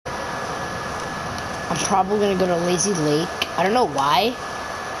I'm probably gonna go to Lazy Lake. I don't know why.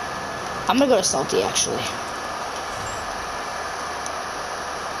 I'm gonna go to Salty actually.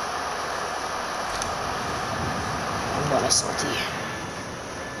 I'm going to Salty.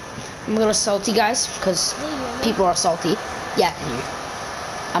 I'm gonna go to Salty, guys, because people are salty. Yeah, I can hear you.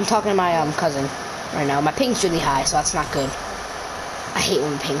 I'm talking to my cousin right now. My ping's really high, so that's not good. I hate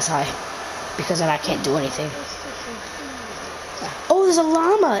when the ping's high because then I can't do anything. Oh, there's a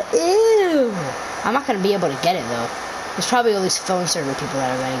llama. Ew. I'm not gonna be able to get it though. There's probably at least phone server people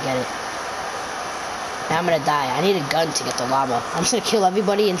that are gonna get it. Now I'm gonna die. I need a gun to get the llama. I'm just gonna kill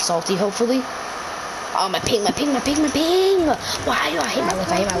everybody in Salty, hopefully. Oh, my ping. Why? I hate my life.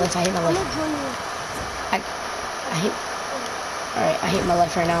 Alright, I hate my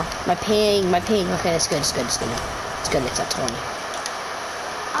life right now. My ping. Okay, that's good. It's at 20.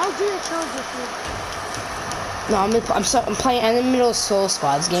 I'll do a challenge with you. No, I'm playing. I'm in the middle of Solo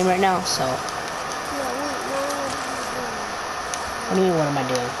Squads game right now, so. Yeah, What do you mean? What am I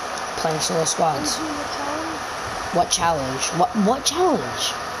doing? Playing Solo Squads. Are you doing a challenge? What challenge? What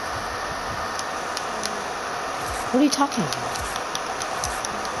challenge? What are you talking about?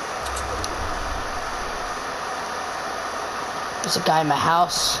 There's a guy in my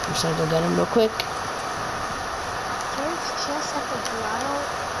house. I'm just gonna go get him real quick. There's chests at the grotto.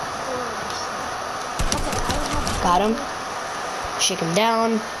 Okay, I have. Got him. Shake him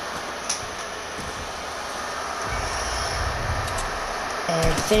down.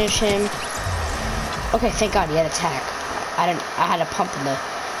 And finish him. Okay, thank God he had attack. I had a pump in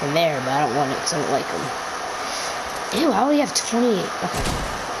there, but I don't want it because I don't like him. Ew, I only have 28. Okay.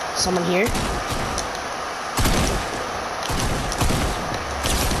 Someone here.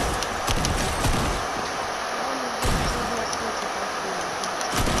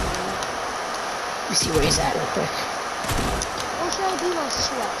 Let me see where he's at real quick. What should I do on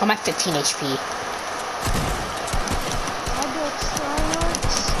sweat? I'm at 15 HP. I do sweat,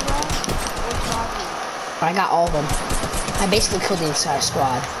 or body. I got all of them. I basically killed the entire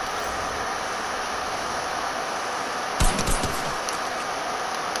squad.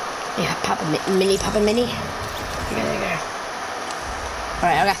 Yeah, pop a mini. There you go.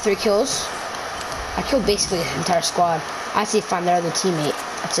 Alright, I got 3 kills. I killed basically the entire squad. I have to find their other teammate.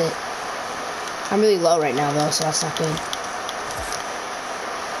 That's it. I'm really low right now though, so that's not good.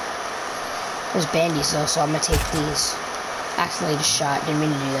 There's bandies though, so I'm gonna take these. Accidentally just shot, didn't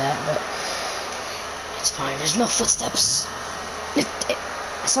mean to do that, but it's fine. There's no footsteps.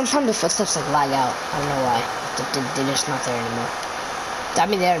 Sometimes the footsteps like lag out. I don't know why. They're just not there anymore. I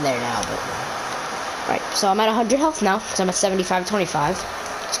mean, they're there now, but... Alright, so I'm at 100 health now, because I'm at 75-25.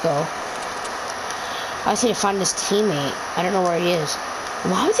 Let's go. I just need to find this teammate. I don't know where he is.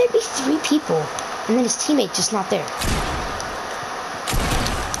 Why would there be 3 people, and then his teammate just not there?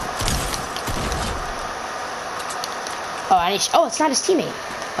 Oh, oh, it's not his teammate.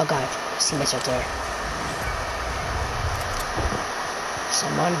 Oh, God. His teammate's right there.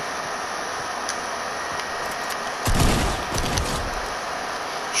 Someone...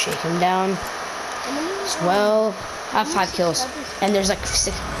 Shake him down as well. I have 5 kills, and there's like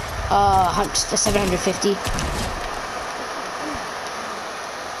 750.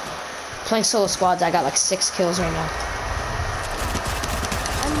 Playing solo squads, I got like 6 kills right now. I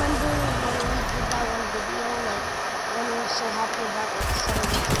remember when we did that one video, like when we were so happy about like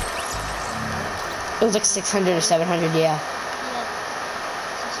 700. It was like 600 or 700, yeah.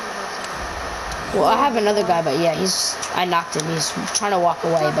 Well, I have another guy, but yeah, I knocked him. He's trying to walk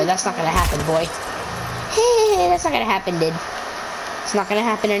away, but that's not gonna happen, boy. Hey, that's not gonna happen, dude. It's not gonna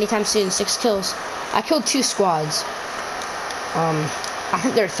happen anytime soon. 6 kills. I killed 2 squads. I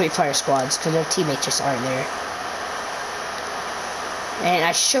think they're 3-player squads, because their teammates just aren't there. And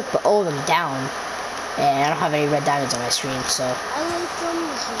I shook all of them down, and I don't have any red diamonds on my screen, so... I like them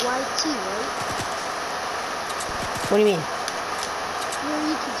as YT, right? What do you mean? Your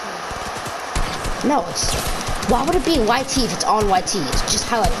YouTube channel. No, it's... Why would it be YT if it's on YT? It's just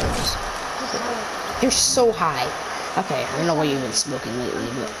highlight photos. You're so high. Okay, I don't know what you've been smoking lately,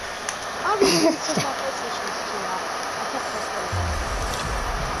 but...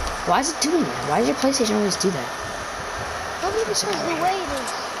 Why is it doing that? Why does your PlayStation always do that? Probably because the way it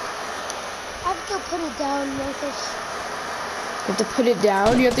is. I have to put it down, Marcus. You have to put it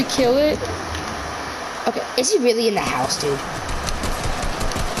down? You have to kill it? Okay, is he really in the house, dude?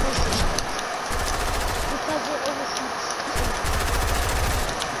 Because it overheats.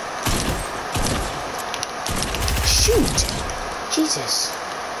 Shoot! Jesus.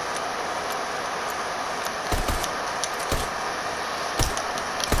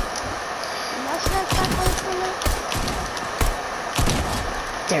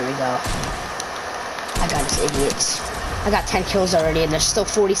 There we go. I got this idiots. I got 10 kills already, and there's still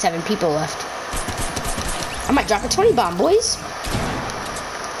 47 people left. I might drop a 20 bomb, boys.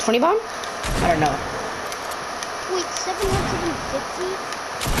 20 bomb? I don't know. Wait, 750?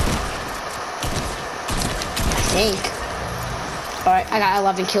 I think. Alright, I got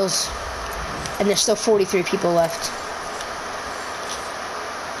 11 kills. And there's still 43 people left.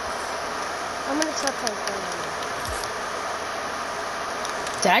 I'm gonna try playing.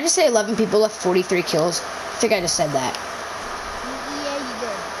 Did I just say 11 people left, 43 kills? I think I just said that. Yeah, you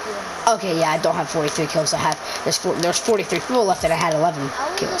did. Yeah. Okay, yeah, I don't have 43 kills. There's 43 people left, and I had 11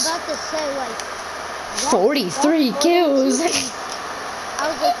 kills. I was about to say, like... 43 kills! I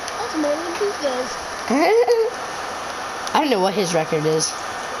was like, that's more than he does. I don't know what his record is.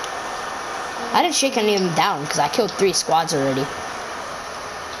 I didn't shake any of them down because I killed 3 squads already.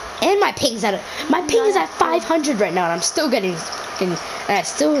 And my ping's at 500 right now, and I'm still and I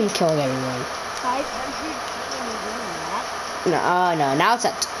still am killing everyone. 500? No, now it's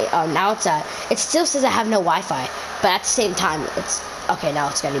at. It still says I have no Wi-Fi, but at the same time, it's okay. Now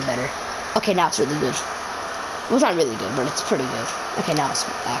it's getting better. Okay, now it's really good. Well, it's not really good, but it's pretty good. Okay, now it's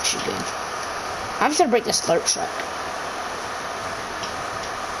actually good. I'm just gonna break this slurp truck.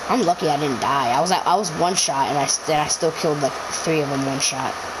 I'm lucky I didn't die. I was one shot, and I still killed like 3 of them one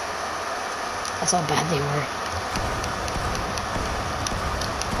shot. That's how bad they were.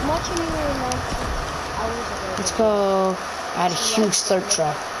 I'm watching you hours ago. Let's go. I had a huge slurp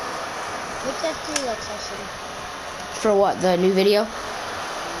truck. What's that 3x session? For what? The new video?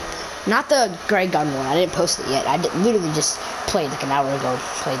 Not the gray gun one. I didn't post it yet. I literally just played like an hour ago.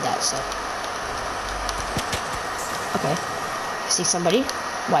 Played that, so. Okay. See somebody?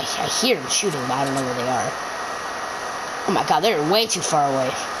 Well, I hear them shooting, but I don't know where they are. Oh my god, they're way too far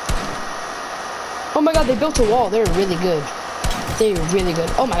away. Oh my god, they built a wall. They're really good. They're really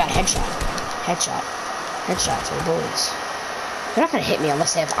good. Oh my god, headshot. Headshot. Headshot to the boys. They're not gonna hit me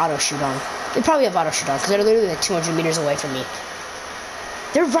unless they have auto shoot on. They probably have auto shoot on because they're literally like 200 meters away from me.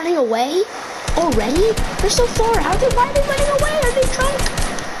 They're running away? Already? They're so far. Why are they running away? Are they drunk?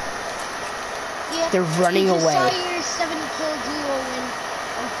 Yeah. They're running away. I saw your 70 kill duo win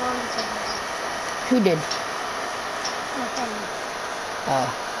on phone settings. Who did? My friend. Oh.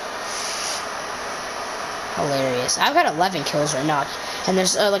 Hilarious. I've got 11 kills right now. And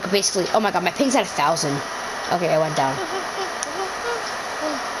there's like basically, oh my god, my ping's at 1,000. Okay, I went down.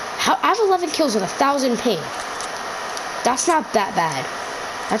 I have 11 kills with 1,000 ping. That's not that bad.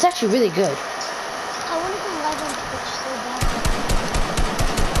 That's actually really good. I want to go live on Twitch so bad.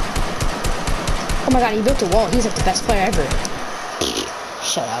 Oh my god, he built a wall. He's like the best player ever.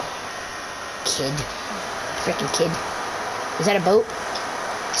 Shut up. Kid. Freaking kid. Is that a boat?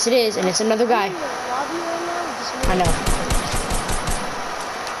 Yes, it is, and it's another guy. I know.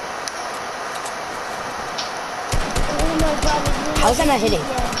 Oh my god. How's that not hitting?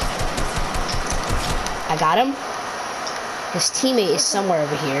 I got him. His teammate is somewhere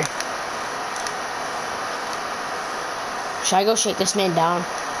over here. Should I go shake this man down?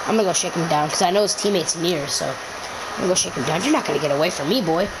 I'm gonna go shake him down because I know his teammate's near, so I'm gonna go shake him down. You're not gonna get away from me,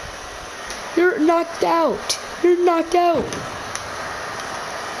 boy. You're knocked out. You're knocked out.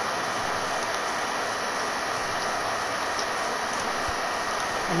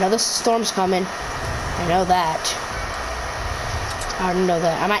 I know the storm's coming. I know that. I already know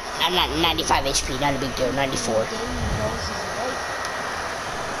that. I'm not 95 HP, not a big deal. 94.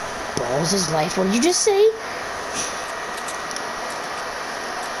 Balls is life. What did you just say?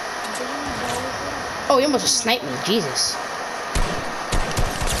 Oh, he almost sniped me. Jesus.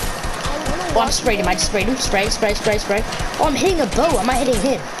 Oh, I sprayed him. I just sprayed him. Spray. Oh, I'm hitting a bow. I'm not hitting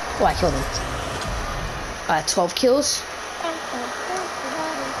him. Oh, I killed him. 12 kills.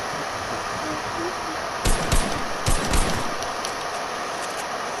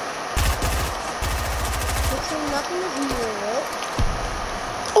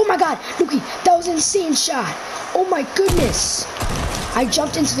 Oh my god, Nuki, that was an insane shot. Oh my goodness. I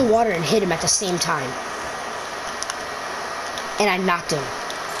jumped into the water and hit him at the same time. And I knocked him.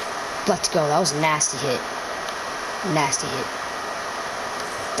 Let's go, that was a nasty hit. Nasty hit.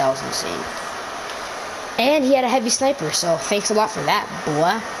 That was insane. And he had a heavy sniper, so thanks a lot for that,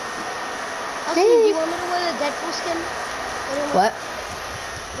 boy. Also, do you want me to wear the Deadpool skin? What?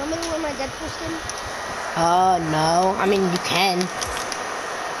 You want me to wear my Deadpool skin? No. I mean, you can.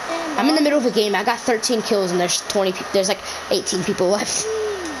 I'm in the middle of a game. I got 13 kills and there's like 18 people left.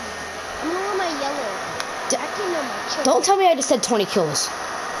 I'm gonna wear my yellow. Don't tell me I just said 20 kills. You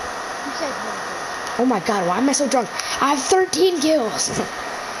said 20 kills. Oh my god, why am I so drunk? I have 13 kills.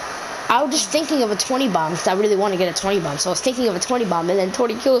 I was just thinking of a 20 bomb because I really want to get a 20 bomb. So I was thinking of a 20 bomb and then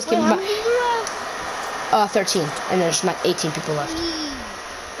 20 kills came out. 13, and there's not 18 people left.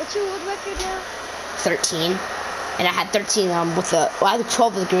 What's your world record now? 13, and I had 13 with the. Well, I had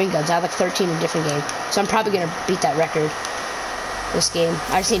 12 with the green guns. I had like 13 in a different game, so I'm probably gonna beat that record this game.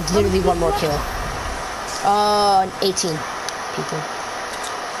 I just need literally one more kill. 18 people.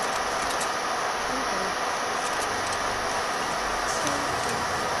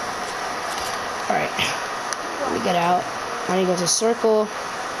 All right, let me get out. I need to go to a circle.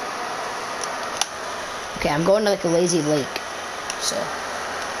 Okay, I'm going to like a lazy lake. So, do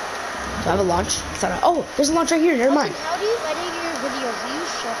I have a launch? Oh, there's a launch right here. Never mind. How do you edit your videos? Do you use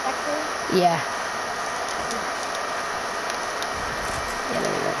SHAREfactory? Yeah. Yeah,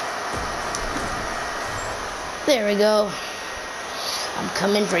 there we go. There we go. I'm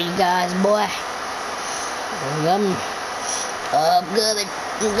coming for you guys, boy. I'm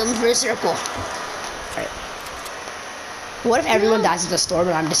coming for a circle. Alright. What if everyone dies in the storm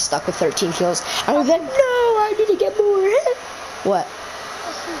and I'm just stuck with 13 kills? I'm like, no, I need to get more. What?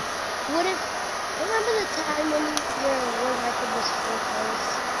 What if, remember the time when your world record was 4 kills?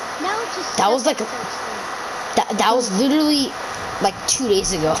 Now it's just that was like, that was literally like 2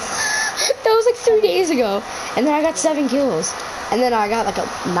 days ago. That was like 3 days ago. And then I got 7 kills. And then I got like a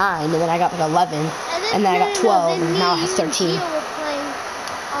 9, and then I got like 11, and then I got 12, and now I have 13.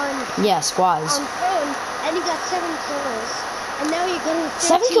 Yeah, squads. On phone, and you got 7 kills, and now you're getting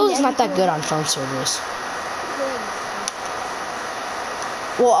 13. 7 kills is not that good on phone servers. Good.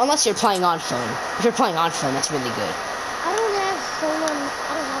 Well, unless you're playing on phone. If you're playing on phone, that's really good. I don't have phone on.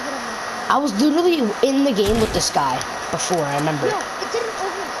 I don't have it on my phone. I was literally in the game with this guy before. I remember. No, it didn't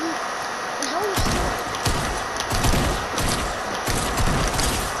overheat. And how are you still?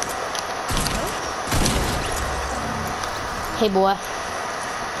 Hey, boy.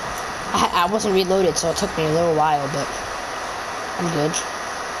 I wasn't reloaded, so it took me a little while, but I'm good.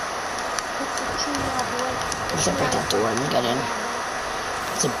 Let's break that door and get in.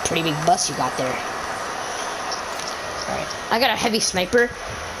 It's a pretty big bus you got there. Alright. I got a heavy sniper.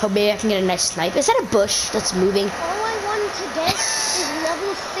 Hope maybe I can get a nice snipe. Is that a bush that's moving? All I wanted to get is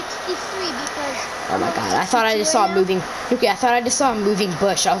level 63 because... Oh my god, I thought I just saw a moving... Okay, I thought I just saw a moving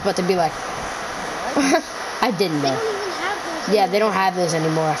bush. I was about to be like... I didn't know. Yeah, they don't have those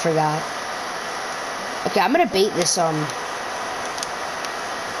anymore. I forgot. Okay, I'm gonna bait this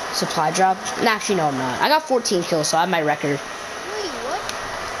supply drop. Nah, actually, no, I'm not. I got 14 kills, so I have my record. Wait, what?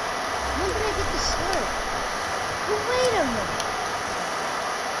 When did I get the sword? Oh, wait a minute.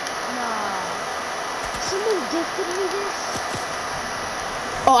 Nah. Someone gifted me this?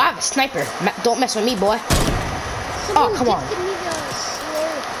 Oh, I have a sniper. Don't mess with me, boy. Someone come on. gifted me the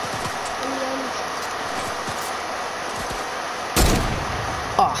sword in the end.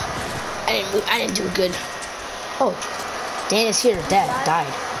 Oh, I didn't do good. Oh, Dan is here. Dad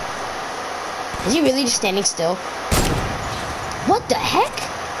died. Is he really just standing still? What the heck?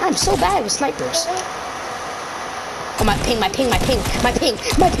 I'm so bad with snipers. Oh, my ping. I'm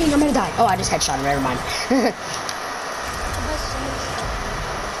gonna die. Oh, I just headshot him. Never mind.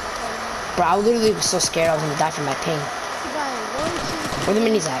 Bro, I literally was so scared I was gonna die from my ping. Where are the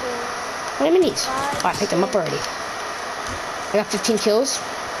minis at? Where are the minis? Oh, I picked them up already. I got 15 kills.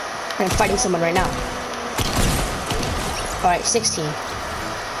 And I'm fighting someone right now. Alright, 16.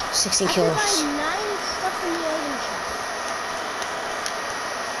 16 kills. I buy 9 stuff in the item shop.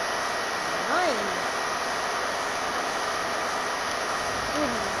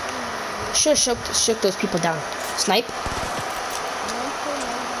 9. Should have shook those people down. Snipe.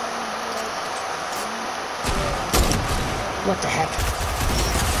 What the heck?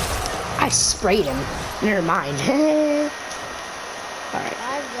 I sprayed him. Never mind. Alright.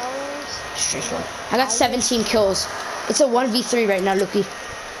 Straight one. I got 17 kills. It's a 1v3 right now, Luki.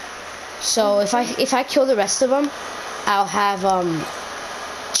 So if I kill the rest of them, I'll have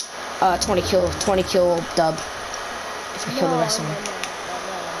 20 kill dub. If I kill the rest of them.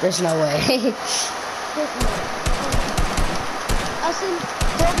 There's no way. Austin,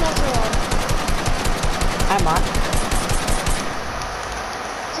 don't mess around. I'm not.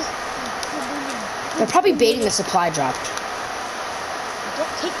 They're probably baiting the supply drop.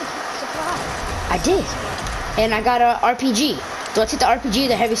 Don't take the supply. I did. And I got a RPG. Do I take the RPG or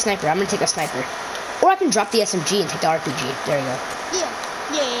the heavy sniper? I'm gonna take a sniper. Or I can drop the SMG and take the RPG. There you go.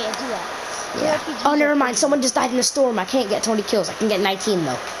 Yeah, do that. Yeah. Oh, never mind. Someone just died in a storm. I can't get 20 kills. I can get 19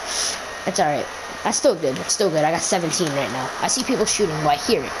 though. That's alright. That's still good. That's still good. I got 17 right now. I see people shooting. Well, I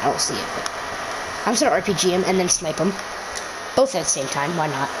hear it. I don't see it. But I'm just gonna RPG him and then snipe him. Both at the same time. Why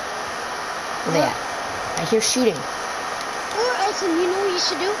not? Where they at? I hear shooting. Or Elson, you know what you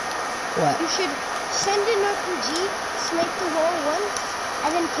should do? What? You should send an RPG, snipe the wall once,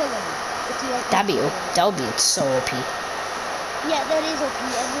 and then kill him. If you like That would be so OP. Yeah, that is OP.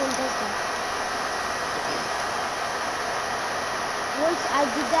 Everyone does that. Once I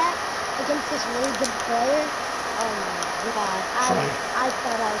did that against this really good player, oh my god, I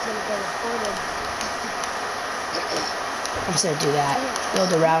thought I was gonna get recorded. I'm just gonna do that.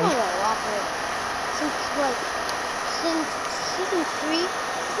 Build around. Since season 3, you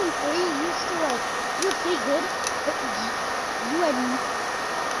used to you were pretty good, but you had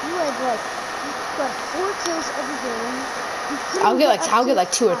 4 kills every game. I'll get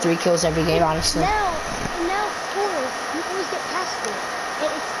like 2 or 3 kills every game, honestly. Now 4, you always get past it,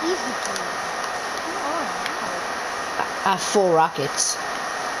 and it's easy for you. Come on, wow. I have full rockets.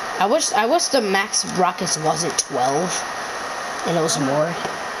 I wish the max rockets wasn't 12, and it was more.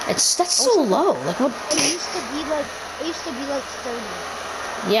 That's so low. Like what? It used to be like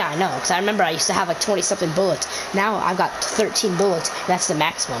 30. Yeah, I know. Cause I remember I used to have like 20-something bullets. Now I've got 13 bullets. That's the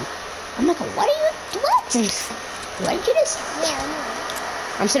maximum. I'm like, what? Why did you this? Yeah, I know.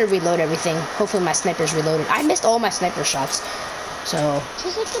 I'm just gonna reload everything. Hopefully my sniper's reloaded. I missed all my sniper shots. So.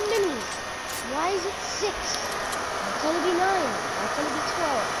 Just like the minis. Why is it 6? It's gonna be 9. It's gonna be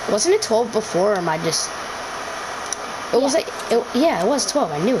 12. Wasn't it 12 before, or am I just? It was like, yeah, it was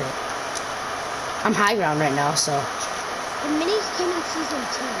 12. I knew it. I'm high ground right now, so. The minis came in season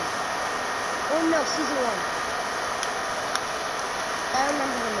 2. Oh no, season 1. I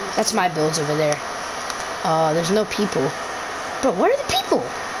remember the minis. That's my builds over there. There's no people. Bro, where are the people?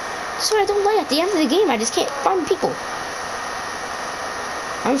 That's what I don't like. At the end of the game, I just can't find people.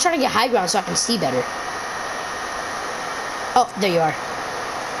 I'm trying to get high ground so I can see better. Oh, there you are.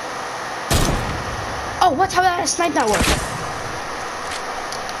 Oh, what? How did that snipe not work?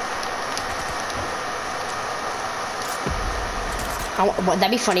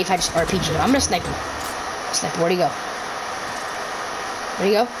 That'd be funny if I just RPG him. I'm gonna snipe him. Sniper, where'd he go? Where'd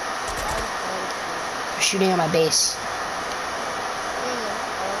he go? I'm shooting at my base.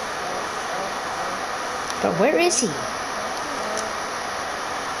 But where is he? 5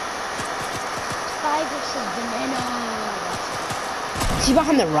 versus banana. Is he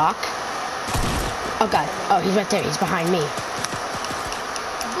behind the rock? Oh god. Oh, he's right there. He's behind me.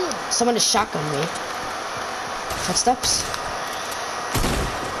 Dude. Someone just shotgunned me. Footsteps.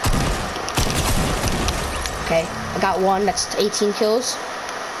 Okay, I got one. That's 18 kills.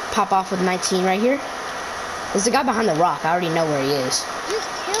 Pop off with 19 right here. There's the guy behind the rock. I already know where he is. Just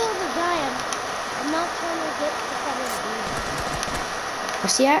kill the guy. I'm not trying to get the cover of you.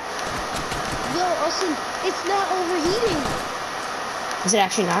 Where's he at? Yo, Austin, it's not overheating. Is it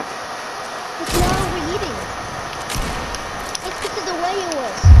actually not? It's not overheating. It's because the way it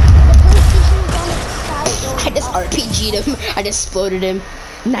was. The PlayStation was on its side going I just up. RPG'd him. I just exploded him.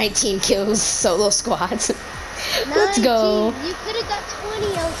 19 kills, solo squads. Let's go. You could have got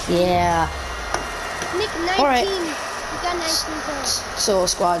 20 else. Yeah. Nick, 19. Alright. You got 19 kills. Solo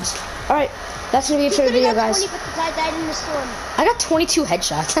squads. Alright. That's gonna be it for the video, guys. 20, but the guy died in the storm. I got 22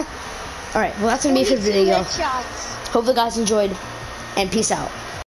 headshots. Alright, well that's gonna be it for the video. Headshots. Hope you guys enjoyed, and peace out.